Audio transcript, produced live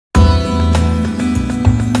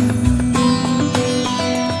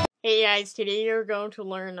guys, today you're going to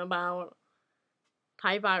learn about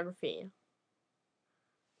typography.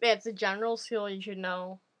 That's a general skill you should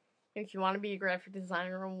know if you want to be a graphic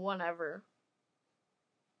designer or whatever.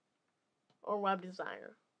 Or web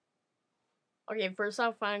designer. Okay, first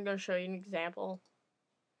off, I'm going to show you an example.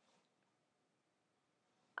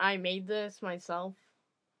 I made this myself,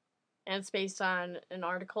 and it's based on an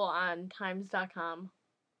article on times.com.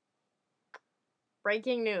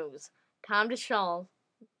 Breaking news. Tom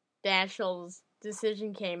Dashiell's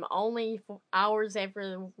decision came only hours after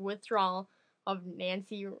the withdrawal of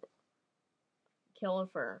Nancy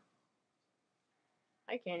Killefer.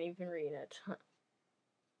 I can't even read it.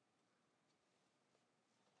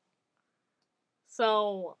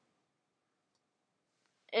 So,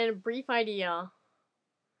 in a brief idea,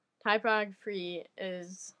 typography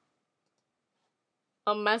is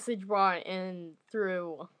a message brought in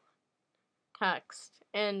through text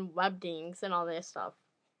and web things and all that stuff.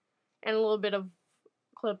 And a little bit of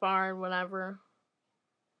clip art, whatever.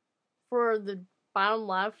 For the bottom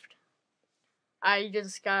left, I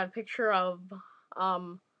just got a picture of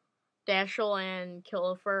Dashiell and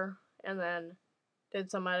Killefer and then did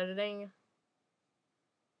some editing.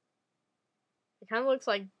 It kind of looks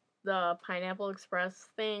like the Pineapple Express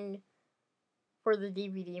thing for the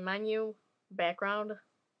DVD menu background.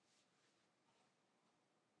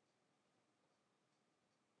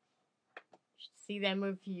 You should see that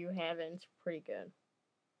movie if you haven't. It's pretty good.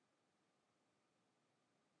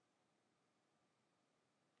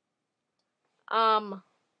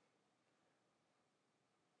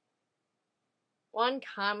 One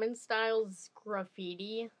common style is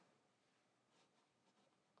graffiti.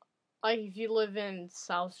 Like, if you live in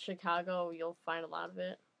South Chicago, you'll find a lot of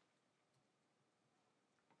it.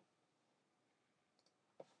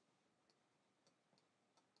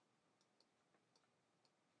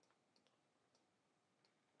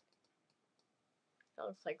 That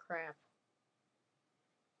looks like crap.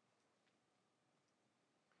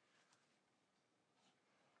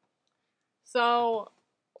 So,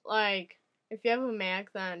 like, if you have a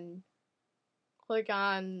Mac, then click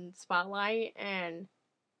on Spotlight and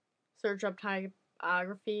search up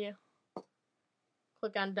typography.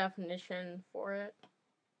 Click on definition for it.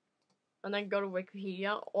 And then go to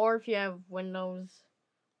Wikipedia. Or if you have Windows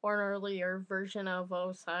or an earlier version of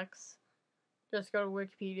OS X, just go to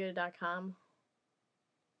wikipedia.com.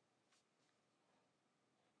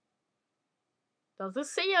 Does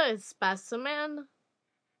this say a specimen?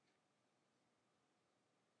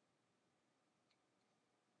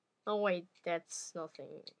 Oh wait, that's nothing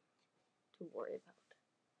to worry about.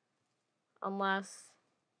 Unless...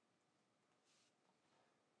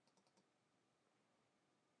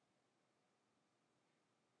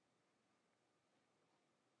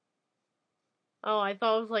 Oh, I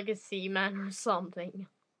thought it was like a seaman or something.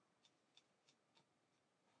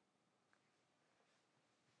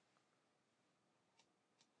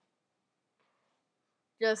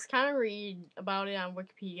 Just kind of read about it on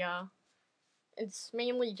Wikipedia. It's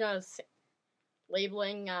mainly just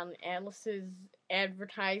labeling on atlases,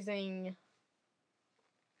 advertising,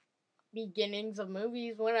 beginnings of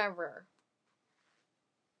movies, whatever.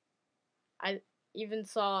 I even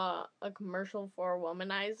saw a commercial for a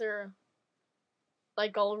womanizer.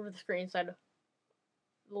 Like, all over the screen said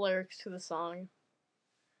the lyrics to the song.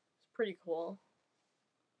 It's pretty cool.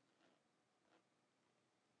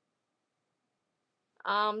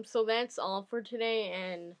 So that's all for today,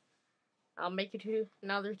 and I'll make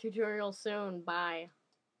another tutorial soon. Bye.